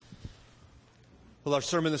Well, our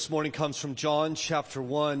sermon this morning comes from John chapter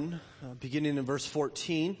 1, beginning in verse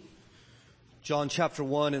 14. John chapter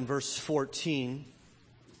 1 and verse 14.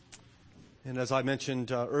 And as I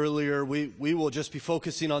mentioned earlier, we will just be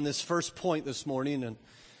focusing on this first point this morning,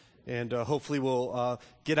 and hopefully we'll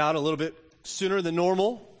get out a little bit sooner than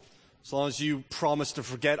normal, as long as you promise to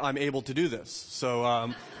forget I'm able to do this.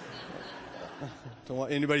 So don't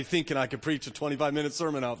want anybody thinking I could preach a 25-minute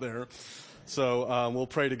sermon out there. So we'll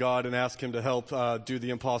pray to God and ask Him to help do the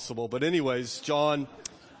impossible. But anyways, John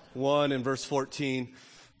 1 and verse 14,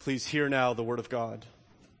 please hear now the word of God.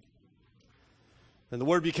 And the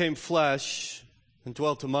Word became flesh and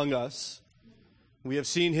dwelt among us. We have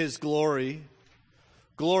seen His glory,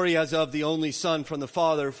 glory as of the only Son from the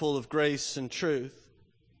Father, full of grace and truth.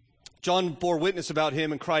 John bore witness about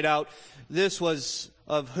Him and cried out, "This was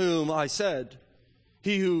of whom I said,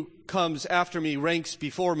 He who comes after me ranks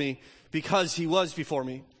before me, because He was before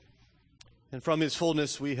me." And from His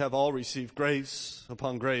fullness we have all received grace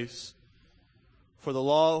upon grace. For the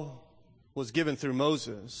law was given through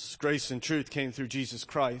Moses. Grace and truth came through Jesus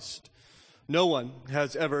Christ. No one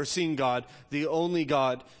has ever seen God, the only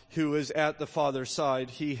God who is at the Father's side.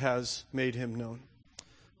 He has made Him known.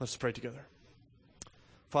 Let's pray together.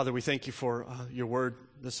 Father, we thank You for Your word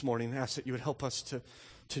this morning. I ask that You would help us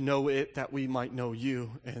to know it, that we might know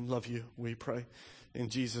You and love You, we pray. In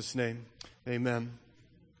Jesus' name, amen.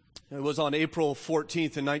 It was on April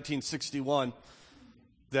 14th in 1961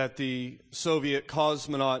 that the Soviet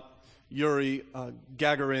cosmonaut Yuri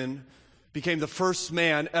Gagarin became the first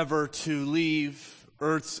man ever to leave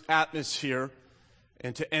Earth's atmosphere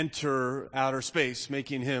and to enter outer space,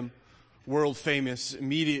 making him world famous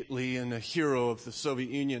immediately and a hero of the Soviet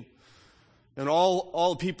Union. And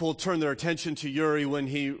all people turned their attention to Yuri when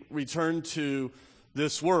he returned to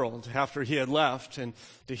this world after he had left, and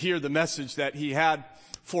to hear the message that he had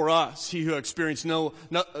for us, he who experienced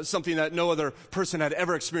something that no other person had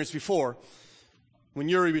ever experienced before. When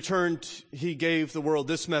Yuri returned, he gave the world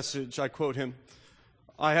this message. I quote him,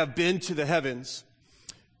 "I have been to the heavens,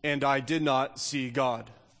 and I did not see God."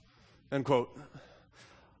 End quote.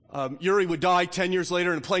 Yuri would die 10 years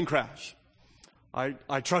later in a plane crash.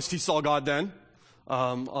 I trust he saw God then,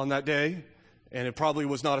 on that day, and it probably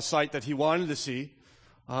was not a sight that he wanted to see.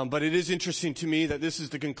 But it is interesting to me that this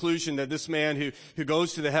is the conclusion, that this man who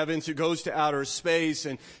goes to the heavens, who goes to outer space,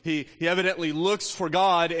 and he evidently looks for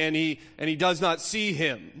God, and he does not see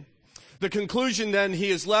Him. The conclusion then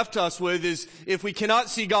he has left us with is, if we cannot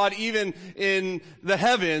see God even in the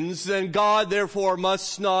heavens, then God therefore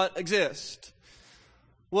must not exist.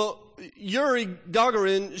 Well, Yuri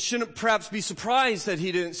Gagarin shouldn't perhaps be surprised that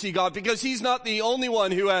he didn't see God, because he's not the only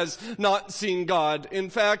one who has not seen God. In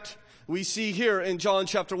fact, we see here in John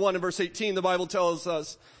chapter 1 and verse 18, the Bible tells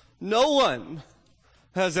us, no one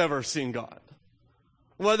has ever seen God,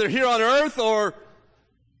 whether here on earth or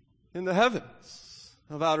in the heavens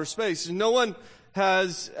of outer space. No one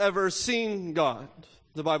has ever seen God,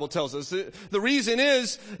 the Bible tells us. The reason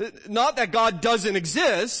is not that God doesn't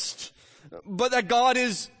exist, but that God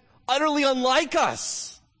is utterly unlike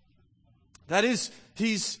us. That is,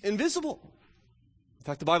 He's invisible. In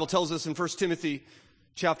fact, the Bible tells us in 1 Timothy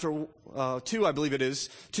chapter 2, I believe it is,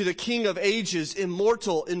 "To the King of ages,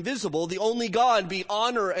 immortal, invisible, the only God, be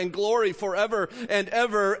honor and glory forever and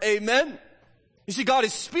ever. Amen." You see, God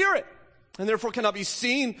is spirit, and therefore cannot be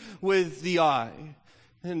seen with the eye.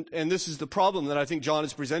 And this is the problem that I think John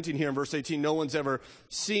is presenting here in verse 18. No one's ever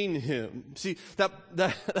seen Him. See,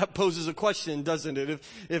 that poses a question, doesn't it?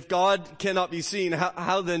 If God cannot be seen,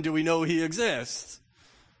 how then do we know He exists?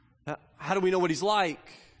 How do we know what He's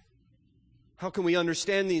like? How can we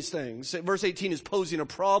understand these things? Verse 18 is posing a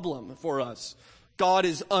problem for us. God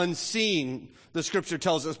is unseen, the Scripture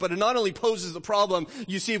tells us. But it not only poses the problem,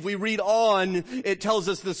 you see, if we read on, it tells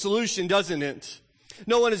us the solution, doesn't it?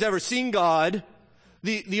 No one has ever seen God,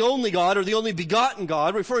 the only God, or the only begotten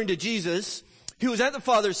God, referring to Jesus, who is at the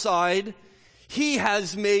Father's side. He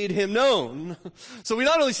has made Him known. So we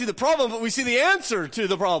not only see the problem, but we see the answer to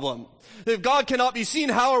the problem. If God cannot be seen,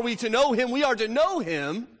 how are we to know Him? We are to know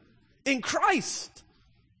Him in Christ,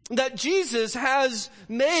 that Jesus has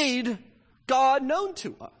made God known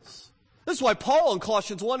to us. This is why Paul in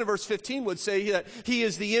Colossians 1 and verse 15 would say that He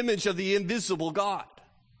is the image of the invisible God.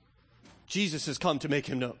 Jesus has come to make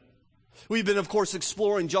Him known. We've been, of course,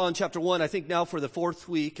 exploring John chapter 1, I think now for the 4th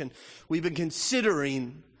week, and we've been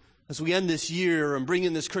considering, as we end this year and bring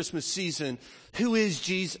in this Christmas season, who is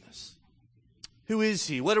Jesus? Who is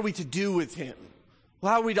He? What are we to do with Him?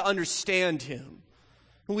 How are we to understand Him?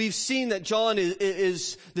 We've seen that John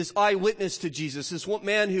is this eyewitness to Jesus, this one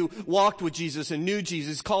man who walked with Jesus and knew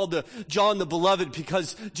Jesus, called John the Beloved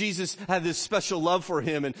because Jesus had this special love for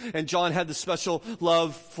him, and John had this special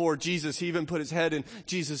love for Jesus. He even put his head in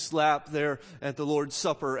Jesus' lap there at the Lord's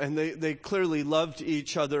Supper, and they clearly loved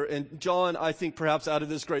each other. And John, I think perhaps out of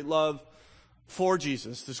this great love for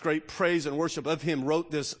Jesus, this great praise and worship of him, wrote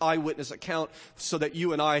this eyewitness account so that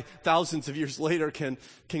you and I, thousands of years later, can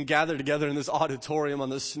gather together in this auditorium on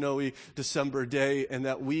this snowy December day, and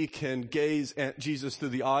that we can gaze at Jesus through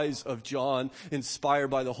the eyes of John, inspired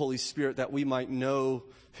by the Holy Spirit, that we might know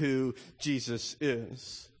who Jesus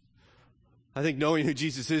is. I think knowing who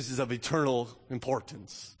Jesus is of eternal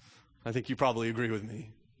importance. I think you probably agree with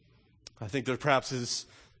me. I think there perhaps is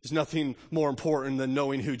nothing more important than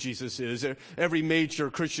knowing who Jesus is. Every major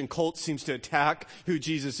Christian cult seems to attack who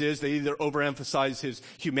Jesus is. They either overemphasize his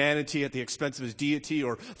humanity at the expense of his deity,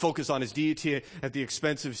 or focus on his deity at the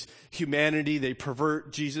expense of his humanity. They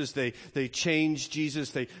pervert Jesus. They change Jesus.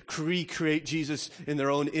 They recreate Jesus in their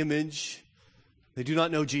own image. They do not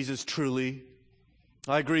know Jesus truly.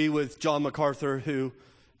 I agree with John MacArthur, who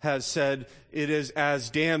has said it is as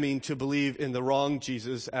damning to believe in the wrong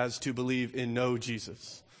Jesus as to believe in no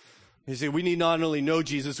Jesus. You see, we need not only know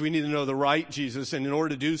Jesus, we need to know the right Jesus. And in order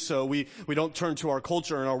to do so, we don't turn to our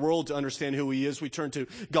culture and our world to understand who he is. We turn to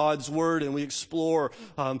God's word, and we explore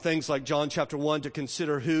things like John chapter 1 to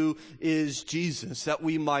consider who is Jesus, that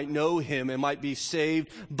we might know him and might be saved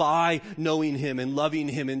by knowing him and loving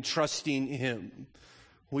him and trusting him.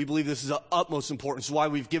 We believe this is of utmost importance. It's why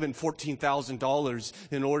we've given $14,000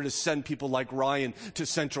 in order to send people like Ryan to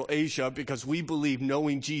Central Asia, because we believe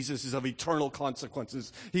knowing Jesus is of eternal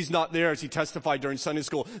consequences. He's not there, as he testified during Sunday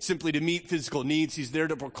school, simply to meet physical needs. He's there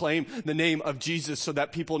to proclaim the name of Jesus so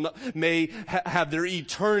that people may have their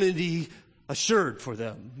eternity assured for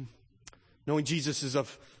them. Knowing Jesus is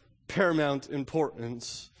of paramount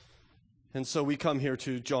importance. And so we come here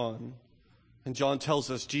to John. And John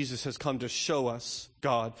tells us Jesus has come to show us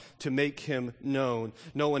God, to make him known.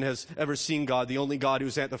 No one has ever seen God, the only God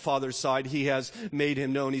who's at the Father's side. He has made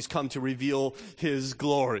him known. He's come to reveal his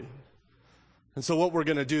glory. And so what we're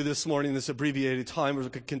going to do this morning, this abbreviated time, we're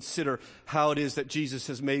going to consider how it is that Jesus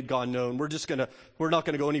has made God known. We're not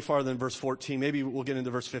going to go any farther than verse 14. Maybe we'll get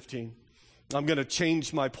into verse 15. I'm going to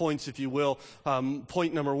change my points, if you will.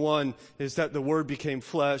 Point number 1 is that the Word became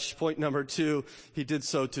flesh. Point number 2, he did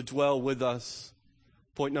so to dwell with us.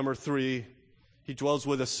 Point number 3, he dwells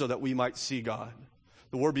with us so that we might see God.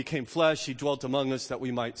 The Word became flesh. He dwelt among us that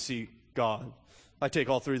we might see God. I take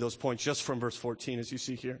all 3 of those points just from verse 14, as you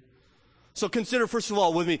see here. So consider, first of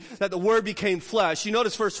all, with me, that the Word became flesh. You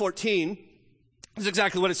notice verse 14 is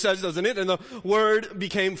exactly what it says, doesn't it? And the Word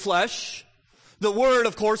became flesh. The Word,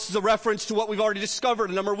 of course, is a reference to what we've already discovered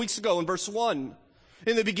a number of weeks ago in verse 1.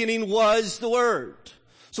 In the beginning was the Word.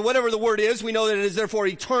 So whatever the Word is, we know that it is therefore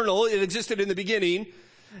eternal. It existed in the beginning.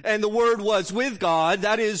 And the Word was with God.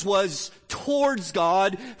 That is, was towards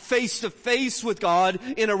God, face to face with God,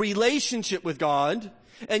 in a relationship with God.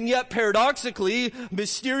 And yet, paradoxically,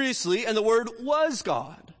 mysteriously, and the Word was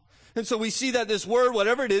God. And so we see that this Word,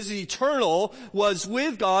 whatever it is, eternal, was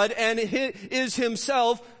with God and is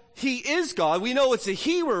himself. He is God. We know it's a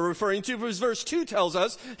he we're referring to, because verse 2 tells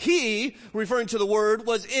us he, referring to the Word,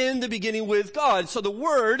 was in the beginning with God. So the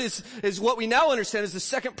Word is what we now understand is the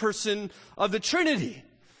second person of the Trinity.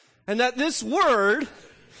 And that this Word,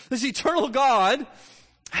 this eternal God,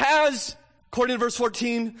 has, according to verse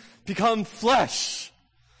 14, become flesh.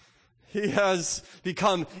 He has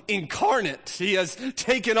become incarnate. He has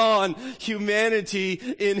taken on humanity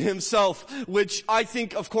in himself, which I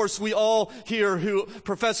think, of course, we all here who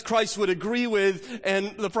profess Christ would agree with.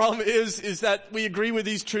 And the problem is that we agree with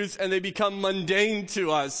these truths and they become mundane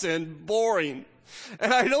to us and boring.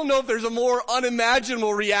 And I don't know if there's a more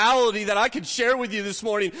unimaginable reality that I could share with you this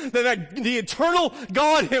morning than that the eternal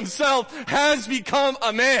God himself has become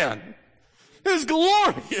a man. It's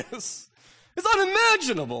glorious. It's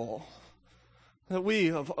unimaginable. That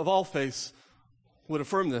we, of all faiths, would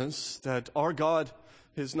affirm this, that our God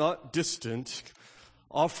is not distant,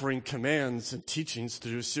 offering commands and teachings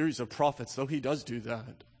through a series of prophets, though he does do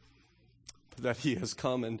that. But that he has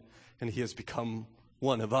come and he has become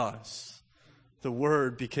one of us. The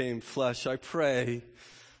Word became flesh. I pray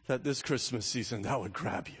that this Christmas season that would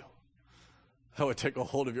grab you. That would take a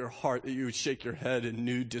hold of your heart, that you would shake your head in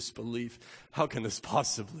new disbelief. How can this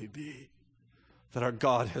possibly be? That our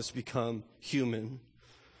God has become human.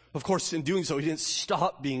 Of course, in doing so, he didn't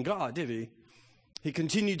stop being God, did he? He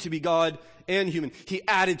continued to be God and human. He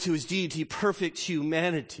added to his deity perfect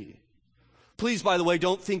humanity. Please, by the way,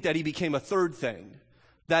 don't think that he became a third thing.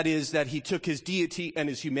 That is, that he took his deity and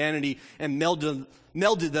his humanity and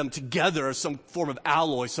melded them together as some form of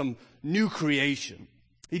alloy, some new creation.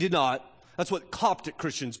 He did not. That's what Coptic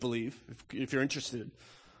Christians believe, if you're interested.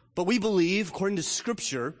 But we believe, according to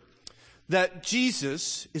Scripture, that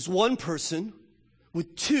Jesus is one person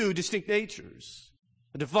with two distinct natures,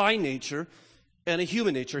 a divine nature and a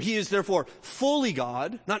human nature. He is therefore fully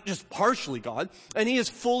God, not just partially God, and he is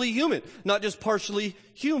fully human, not just partially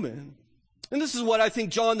human. And this is what I think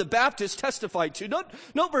John the Baptist testified to.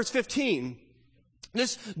 Note verse 15.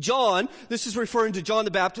 This is referring to John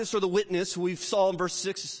the Baptist, or the witness we saw in verse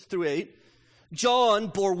 6 through 8. John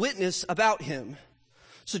bore witness about him.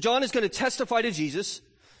 So John is going to testify to Jesus.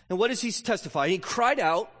 And what does he testify? He cried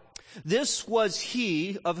out, "This was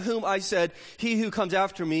he of whom I said, he who comes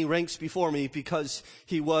after me ranks before me, because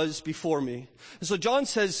he was before me." And so John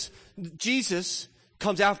says, Jesus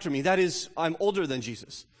comes after me. That is, I'm older than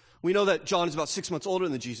Jesus. We know that John is about 6 months older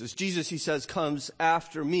than Jesus. Jesus, he says, comes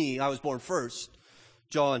after me. I was born first,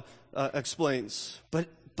 John explains.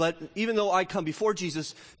 But even though I come before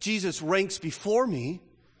Jesus, Jesus ranks before me.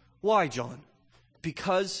 Why, John?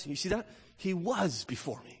 Because, you see that? He was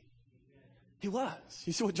before me. He was.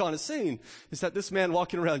 You see what John is saying? Is that this man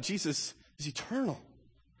walking around Jesus is eternal.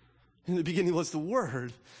 In the beginning was the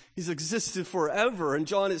Word. He's existed forever. And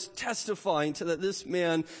John is testifying to that this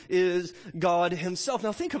man is God himself.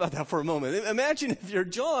 Now think about that for a moment. Imagine if you're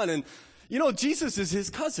John and, Jesus is his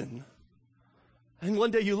cousin. And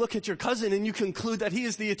one day you look at your cousin and you conclude that he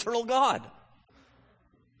is the eternal God.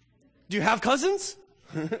 Do you have cousins?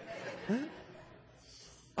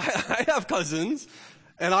 I have cousins.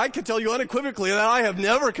 And I can tell you unequivocally that I have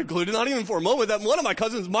never concluded, not even for a moment, that one of my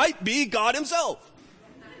cousins might be God himself.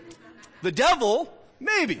 The devil,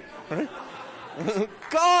 maybe. Right?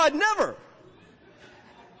 God, never.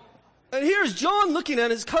 And here's John looking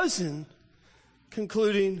at his cousin,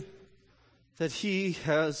 concluding that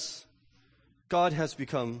God has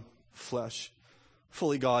become flesh,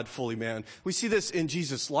 fully God, fully man. We see this in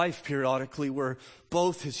Jesus' life periodically, where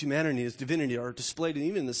both his humanity and his divinity are displayed, and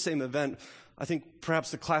even in the same event. I think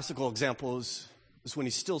perhaps the classical example is when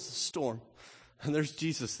he stills the storm. And there's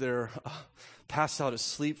Jesus there, passed out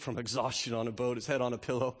asleep from exhaustion on a boat, his head on a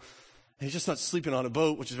pillow. And he's just not sleeping on a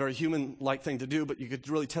boat, which is a very human-like thing to do, but you could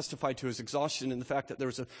really testify to his exhaustion in the fact that there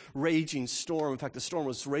was a raging storm. In fact, the storm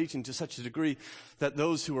was raging to such a degree that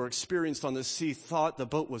those who were experienced on the sea thought the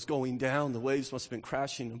boat was going down. The waves must have been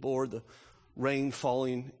crashing aboard, the rain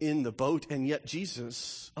falling in the boat. And yet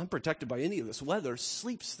Jesus, unprotected by any of this weather,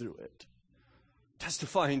 sleeps through it,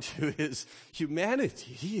 testifying to his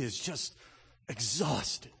humanity. He is just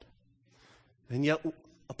exhausted. And yet,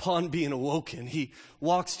 upon being awoken, he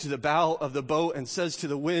walks to the bow of the boat and says to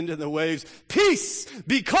the wind and the waves, "Peace,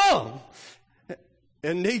 be calm."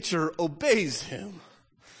 And nature obeys him,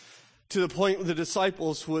 to the point where the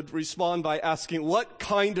disciples would respond by asking, "What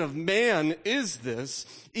kind of man is this?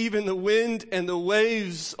 Even the wind and the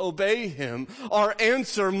waves obey him." Our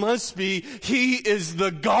answer must be, he is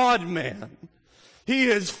the God-man. He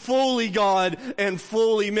is fully God and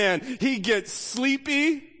fully man. He gets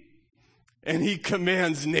sleepy and he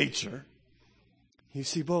commands nature. You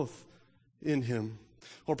see both in him.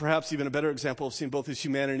 Or perhaps even a better example of seeing both his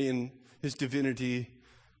humanity and his divinity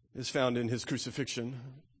is found in his crucifixion.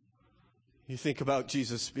 You think about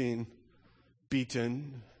Jesus being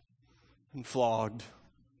beaten and flogged,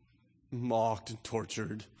 and mocked and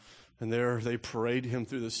tortured. And there they parade him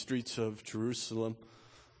through the streets of Jerusalem.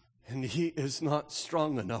 And he is not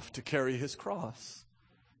strong enough to carry his cross.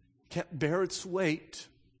 Can't bear its weight.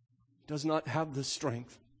 Does not have the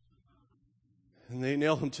strength. And they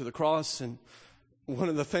nail him to the cross, and one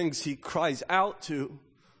of the things he cries out to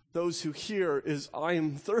those who hear is, "I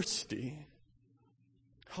am thirsty."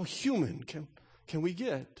 How human can we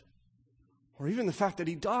get? Or even the fact that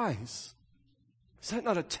he dies. Is that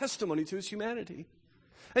not a testimony to his humanity?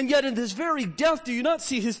 And yet in this very death, do you not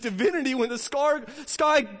see his divinity when the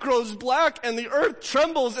sky grows black and the earth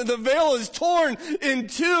trembles and the veil is torn in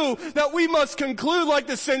two, that we must conclude like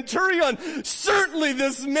the centurion, certainly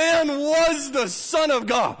this man was the Son of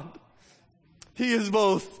God. He is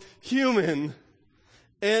both human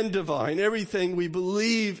and divine. Everything we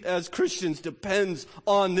believe as Christians depends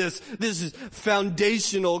on this. This is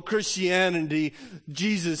foundational Christianity.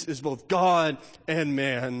 Jesus is both God and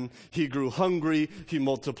man. He grew hungry, he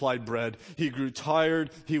multiplied bread. He grew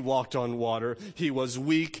tired, he walked on water. He was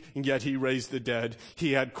weak, and yet he raised the dead.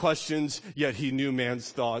 He had questions, yet he knew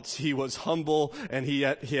man's thoughts. He was humble, and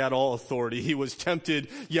yet he had all authority. He was tempted,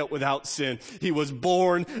 yet without sin. He was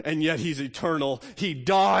born, and yet he's eternal. He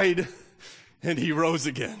died, and he rose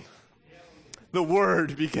again. The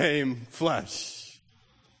Word became flesh.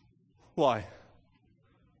 Why?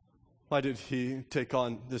 Why did he take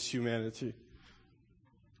on this humanity?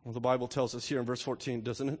 Well, the Bible tells us here in verse 14,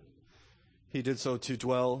 doesn't it? He did so to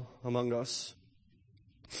dwell among us.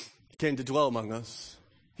 He came to dwell among us.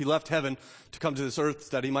 He left heaven to come to this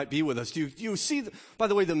earth that he might be with us. Do you see, by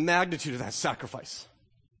the way, the magnitude of that sacrifice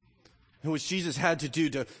in which Jesus had to do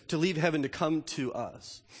to leave heaven to come to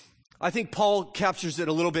us? I think Paul captures it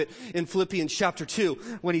a little bit in Philippians chapter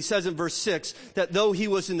 2 when he says in verse 6 that though he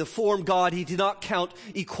was in the form God, he did not count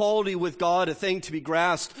equality with God a thing to be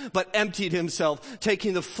grasped, but emptied himself,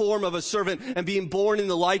 taking the form of a servant and being born in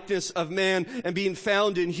the likeness of man and being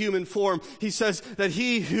found in human form. He says that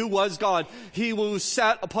he who was God, he who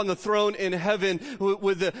sat upon the throne in heaven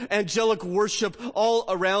with the angelic worship all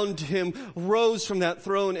around him, rose from that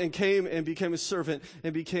throne and came and became a servant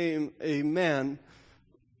and became a man.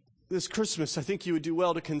 This Christmas, I think you would do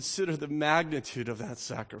well to consider the magnitude of that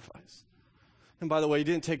sacrifice. And by the way, he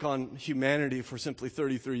didn't take on humanity for simply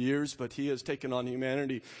 33 years, but he has taken on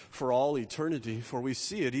humanity for all eternity, for we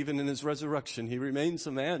see it even in his resurrection. He remains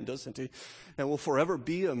a man, doesn't he? And will forever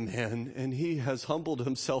be a man, and he has humbled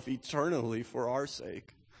himself eternally for our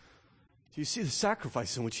sake. Do you see the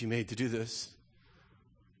sacrifice in which he made to do this?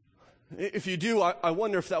 If you do, I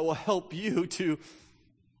wonder if that will help you to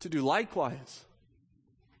do likewise.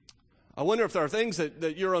 I wonder if there are things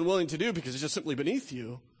that you're unwilling to do because it's just simply beneath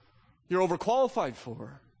you. You're overqualified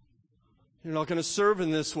for. You're not going to serve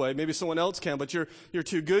in this way. Maybe someone else can, but you're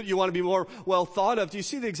too good. You want to be more well thought of. Do you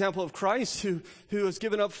see the example of Christ who has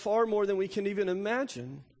given up far more than we can even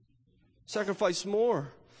imagine? Sacrifice more.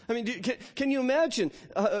 I mean, can you imagine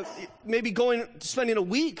maybe spending a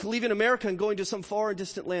week, leaving America and going to some far and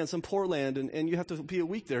distant land, some poor land, and you have to be a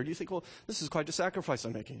week there? Do you think, well, this is quite a sacrifice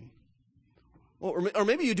I'm making? Or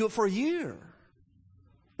maybe you do it for a year.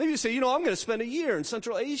 Maybe you say, I'm going to spend a year in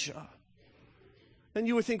Central Asia. And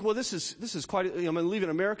you would think, well, this is quite, I'm leaving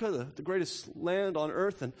America, the greatest land on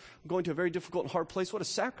earth, and I'm going to a very difficult and hard place. What a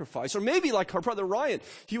sacrifice. Or maybe like our brother Ryan,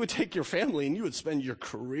 you would take your family and you would spend your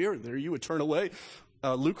career there. You would turn away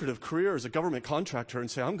a lucrative career as a government contractor and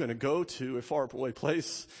say, I'm going to go to a far away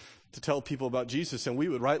place to tell people about Jesus. And we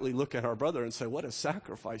would rightly look at our brother and say, what a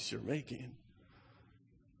sacrifice you're making.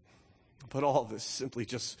 But all this simply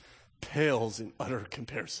just pales in utter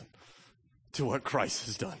comparison to what Christ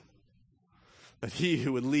has done. That he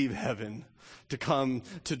who would leave heaven to come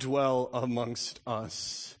to dwell amongst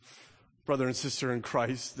us. Brother and sister in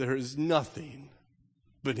Christ, there is nothing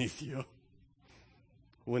beneath you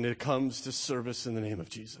when it comes to service in the name of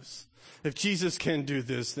Jesus. If Jesus can do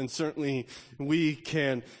this, then certainly we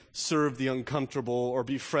can serve the uncomfortable or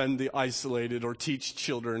befriend the isolated or teach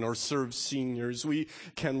children or serve seniors. We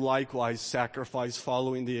can likewise sacrifice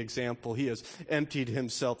following the example. He has emptied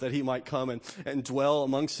himself that he might come and dwell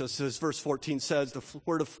amongst us. As verse 14 says, the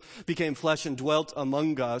Word became flesh and dwelt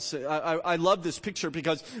among us. I love this picture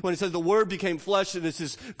because when it says the Word became flesh, it is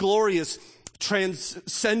this glorious,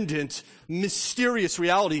 transcendent, mysterious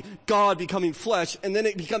reality, God becoming flesh, and then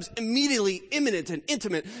it becomes immediately imminent and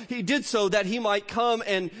intimate. He did so that he might come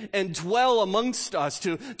and dwell amongst us,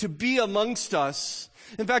 to be amongst us.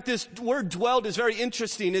 In fact, this word dwelled is very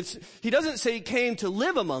interesting. He doesn't say he came to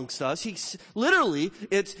live amongst us. He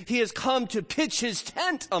has come to pitch his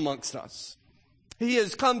tent amongst us. He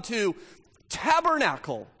has come to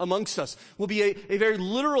tabernacle amongst us will be a very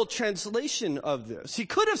literal translation of this. He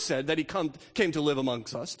could have said that he came to live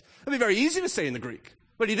amongst us. It'd be very easy to say in the Greek,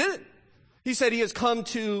 but he didn't. He said he has come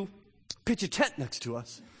to pitch a tent next to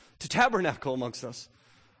us, to tabernacle amongst us.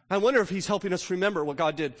 I wonder if he's helping us remember what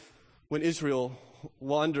God did when Israel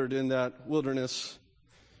wandered in that wilderness.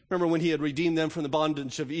 Remember when he had redeemed them from the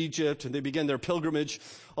bondage of Egypt and they began their pilgrimage,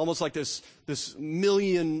 almost like this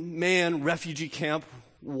million-man refugee camp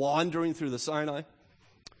wandering through the Sinai.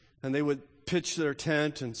 And they would pitch their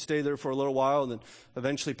tent and stay there for a little while and then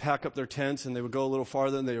eventually pack up their tents, and they would go a little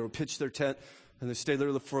farther and they would pitch their tent and they stay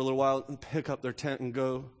there for a little while and pick up their tent and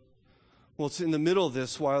go. Well, it's in the middle of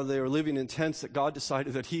this, while they were living in tents, that God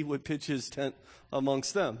decided that he would pitch his tent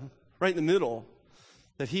amongst them. Right in the middle.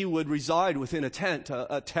 That he would reside within a tent,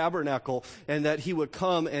 a tabernacle, and that he would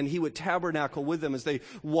come and he would tabernacle with them as they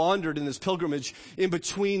wandered in this pilgrimage in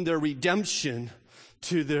between their redemption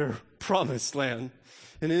to their promised land.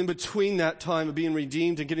 And in between that time of being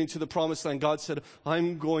redeemed and getting to the promised land, God said,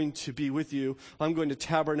 I'm going to be with you. I'm going to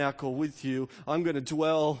tabernacle with you. I'm going to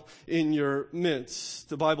dwell in your midst.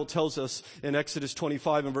 The Bible tells us in Exodus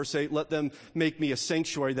 25 and verse 8, let them make me a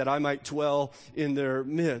sanctuary that I might dwell in their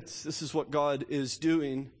midst. This is what God is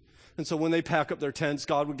doing. And so when they pack up their tents,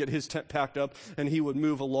 God would get his tent packed up and he would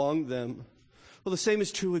move along them. Well, the same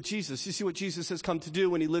is true with Jesus. You see what Jesus has come to do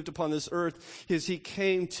when he lived upon this earth is he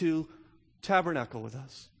came to tabernacle with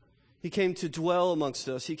us. He came to dwell amongst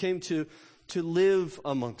us. He came to live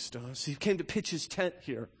amongst us. He came to pitch his tent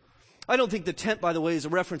here. I don't think the tent, by the way, is a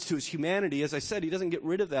reference to his humanity. As I said, he doesn't get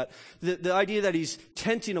rid of that. The idea that he's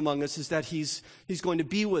tenting among us is that he's going to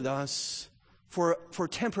be with us for a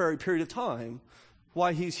temporary period of time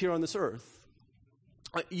while he's here on this earth.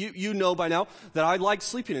 You know by now that I like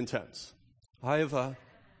sleeping in tents. I've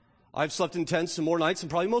slept in tents more nights than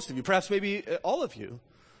probably most of you, perhaps maybe all of you.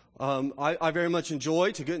 I very much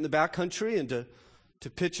enjoy to get in the backcountry and to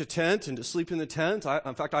pitch a tent and to sleep in the tent.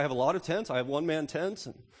 In fact, I have a lot of tents. I have one-man tents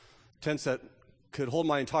and tents that could hold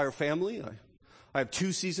my entire family. I have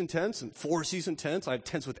 2-season tents and 4-season tents. I have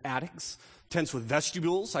tents with attics, tents with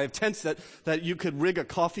vestibules. I have tents that you could rig a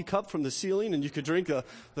coffee cup from the ceiling and you could drink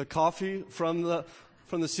the coffee from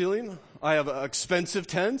the ceiling. I have expensive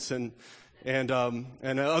tents and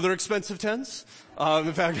other expensive tents.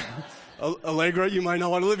 In fact, Allegra, you might not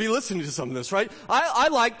want to be listening to some of this, right? I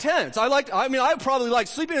like tents. I probably like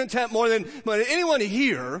sleeping in a tent more than anyone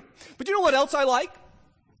here. But you know what else I like?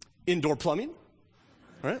 Indoor plumbing,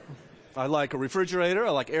 right? I like a refrigerator.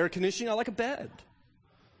 I like air conditioning. I like a bed.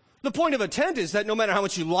 The point of a tent is that no matter how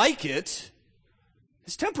much you like it,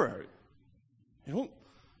 it's temporary. You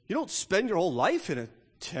don't spend your whole life in a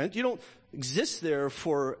tent. You don't exist there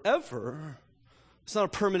forever. It's not a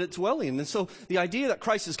permanent dwelling. And so the idea that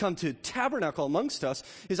Christ has come to tabernacle amongst us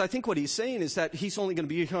is, I think what he's saying is that he's only going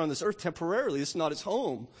to be here on this earth temporarily. This is not his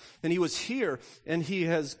home. And he was here and he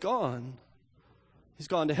has gone. He's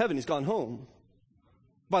gone to heaven. He's gone home.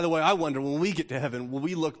 By the way, I wonder when we get to heaven, will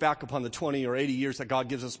we look back upon the 20 or 80 years that God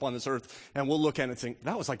gives us upon this earth and we'll look at it and think,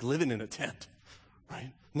 that was like living in a tent,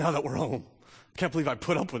 right? Now that we're home. I can't believe I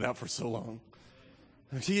put up with that for so long.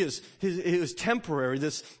 It was temporary.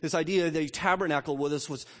 This idea that he tabernacled with us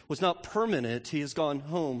was not permanent. He has gone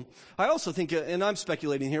home. I also think, and I'm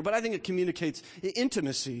speculating here, but I think it communicates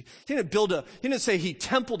intimacy. He didn't say he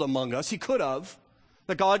templed among us. He could have.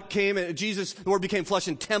 That God came and the Word became flesh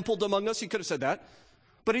and templed among us. He could have said that.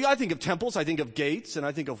 But I think of temples, I think of gates, and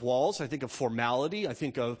I think of walls, I think of formality, I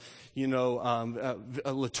think of,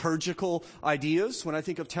 liturgical ideas when I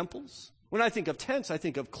think of temples. When I think of tents, I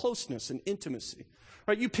think of closeness and intimacy.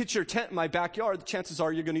 Right? You pitch your tent in my backyard, the chances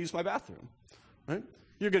are you're going to use my bathroom. Right?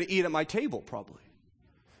 You're going to eat at my table, probably.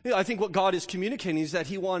 I think what God is communicating is that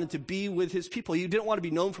he wanted to be with his people. He didn't want to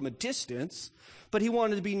be known from a distance, but he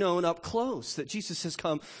wanted to be known up close, that Jesus has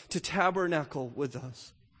come to tabernacle with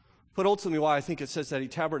us. But ultimately why I think it says that he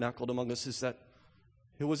tabernacled among us is that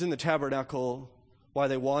it was in the tabernacle while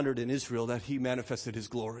they wandered in Israel that he manifested his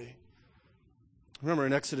glory. Remember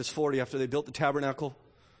in Exodus 40, after they built the tabernacle,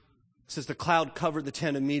 it says the cloud covered the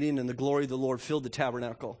tent of meeting and the glory of the Lord filled the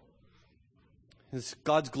tabernacle.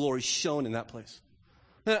 God's glory shone in that place.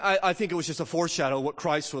 I think it was just a foreshadow of what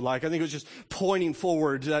Christ would like. I think it was just pointing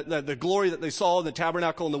forward that the glory that they saw in the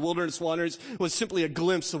tabernacle and the wilderness wanderings was simply a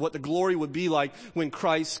glimpse of what the glory would be like when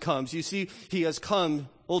Christ comes. You see, he has come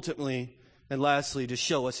ultimately and lastly to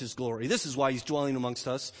show us his glory. This is why he's dwelling amongst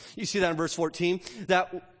us. You see that in verse 14,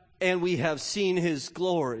 and we have seen his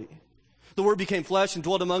glory. The Word became flesh and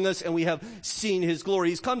dwelt among us, and we have seen his glory.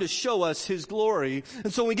 He's come to show us his glory.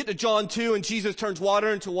 And so when we get to John 2 and Jesus turns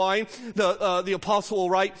water into wine, the apostle will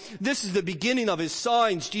write, this is the beginning of his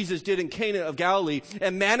signs Jesus did in Cana of Galilee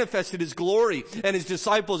and manifested his glory, and his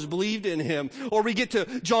disciples believed in him. Or we get to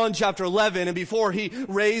John chapter 11, and before he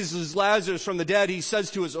raises Lazarus from the dead, he says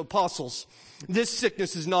to his apostles, this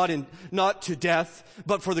sickness is not to death,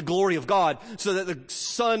 but for the glory of God, so that the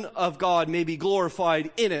Son of God may be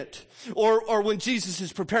glorified in it. Or when Jesus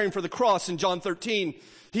is preparing for the cross in John 13,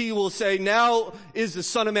 he will say, now is the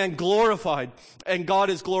Son of Man glorified, and God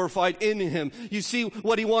is glorified in him. You see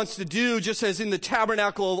what he wants to do, just as in the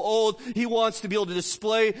tabernacle of old, he wants to be able to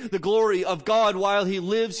display the glory of God while he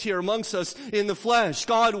lives here amongst us in the flesh.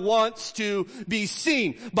 God wants to be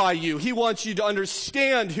seen by you. He wants you to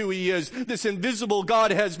understand who he is. This invisible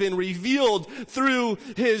God has been revealed through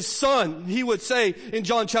his Son. He would say in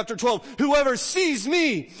John chapter 12, whoever sees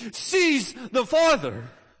me sees the Father.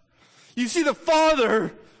 You see the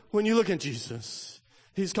Father when you look at Jesus.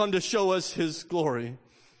 He's come to show us his glory.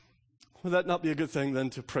 Would that not be a good thing then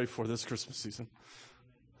to pray for this Christmas season?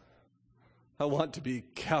 I want to be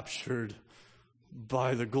captured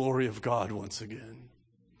by the glory of God once again.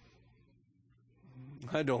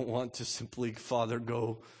 I don't want to simply, Father,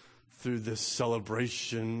 go through this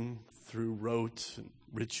celebration, through rote and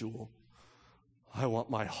ritual. I want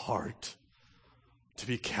my heart to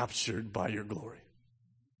be captured by your glory.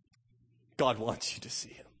 God wants you to see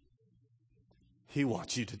him. He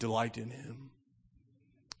wants you to delight in him.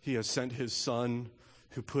 He has sent his Son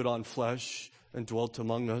who put on flesh and dwelt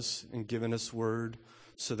among us and given us word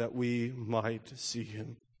so that we might see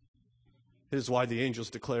him. It is why the angels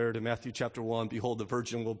declared in Matthew chapter 1, behold, the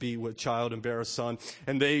virgin will be with child and bear a son,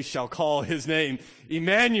 and they shall call his name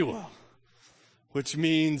Emmanuel, which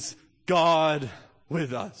means God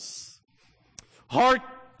with us. Hark,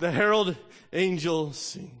 the herald angels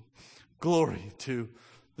sing, glory to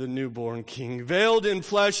the newborn King. Veiled in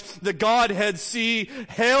flesh, the Godhead see,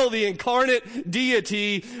 hail the incarnate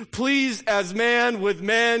deity, pleased as man with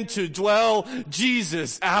man to dwell,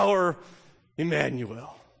 Jesus, our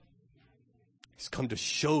Emmanuel. He's come to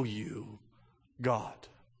show you God.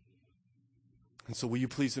 And so will you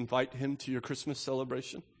please invite him to your Christmas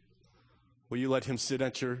celebration? Will you let him sit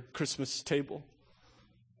at your Christmas table?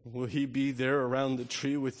 Will he be there around the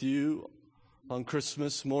tree with you on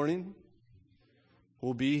Christmas morning?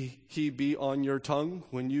 Will he be on your tongue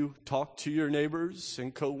when you talk to your neighbors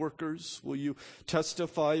and co-workers? Will you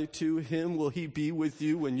testify to him? Will he be with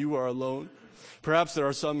you when you are alone? Perhaps there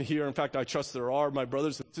are some here, in fact, I trust there are, my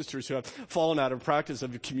brothers and sisters who have fallen out of practice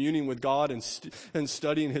of communing with God and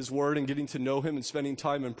studying his word and getting to know him and spending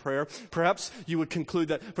time in prayer. Perhaps you would conclude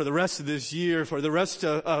that for the rest of this year, for the rest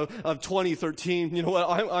of 2013, you know what,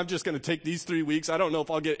 I'm just going to take these 3 weeks. I don't know if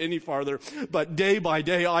I'll get any farther, but day by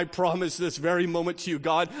day, I promise this very moment to you,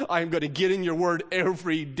 God, I am going to get in your word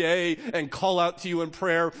every day and call out to you in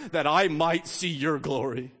prayer that I might see your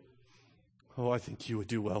glory. Oh, I think you would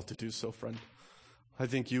do well to do so, friend. I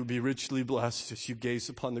think you would be richly blessed as you gaze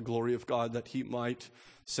upon the glory of God, that he might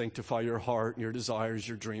sanctify your heart, your desires,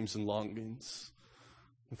 your dreams and longings.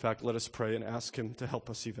 In fact, let us pray and ask him to help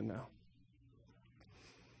us even now.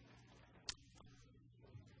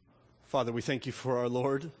 Father, we thank you for our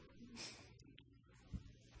Lord,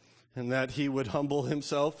 and that he would humble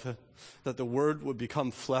himself, that the word would become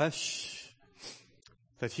flesh,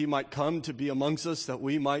 that he might come to be amongst us, that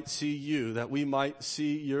we might see you, that we might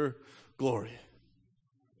see your glory.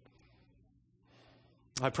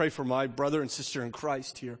 I pray for my brother and sister in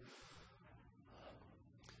Christ here,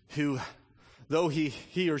 who, though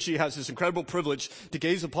he or she has this incredible privilege to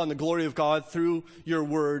gaze upon the glory of God through your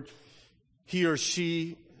word, he or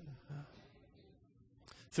she,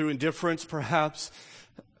 through indifference perhaps,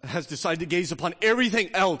 has decided to gaze upon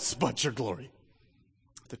everything else but your glory.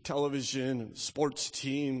 The television, sports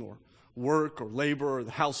team, or work, or labor, or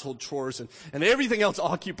the household chores, and everything else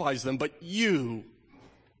occupies them but you.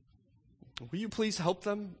 Will you please help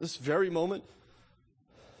them this very moment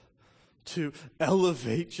to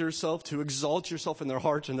elevate yourself, to exalt yourself in their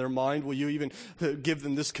heart and their mind? Will you even give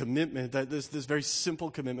them this commitment, that this very simple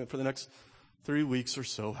commitment for the next 3 weeks or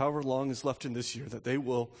so, however long is left in this year, that they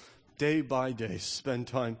will day by day spend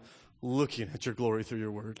time looking at your glory through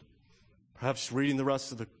your word? Perhaps reading the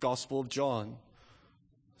rest of the Gospel of John,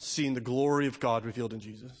 seeing the glory of God revealed in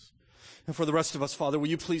Jesus. And for the rest of us, Father, will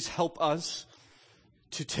you please help us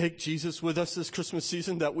to take Jesus with us this Christmas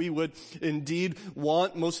season, that we would indeed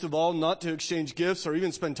want, most of all, not to exchange gifts or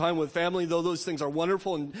even spend time with family, though those things are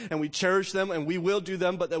wonderful and we cherish them and we will do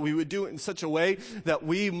them, but that we would do it in such a way that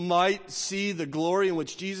we might see the glory in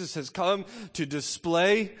which Jesus has come to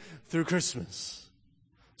display through Christmas.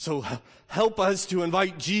 So help us to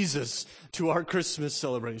invite Jesus to our Christmas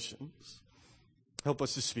celebrations. Help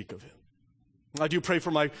us to speak of him. I do pray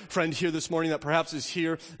for my friend here this morning that perhaps is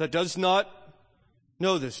here that does not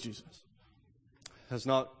know this Jesus, has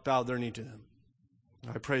not bowed their knee to him.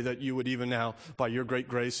 I pray that you would even now, by your great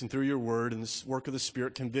grace and through your word and the work of the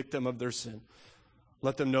Spirit, convict them of their sin.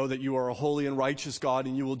 Let them know that you are a holy and righteous God,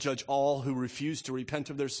 and you will judge all who refuse to repent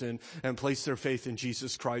of their sin and place their faith in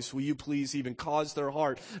Jesus Christ. Will you please even cause their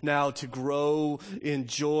heart now to grow in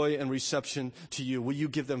joy and reception to you? Will you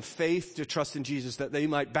give them faith to trust in Jesus, that they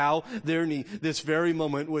might bow their knee this very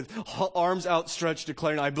moment with arms outstretched,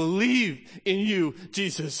 declaring, I believe in you,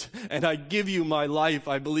 Jesus, and I give you my life.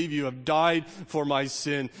 I believe you have died for my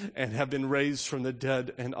sin and have been raised from the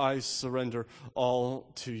dead, and I surrender all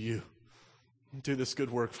to you. Do this good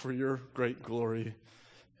work for your great glory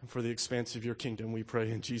and for the expanse of your kingdom, we pray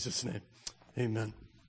in Jesus' name. Amen.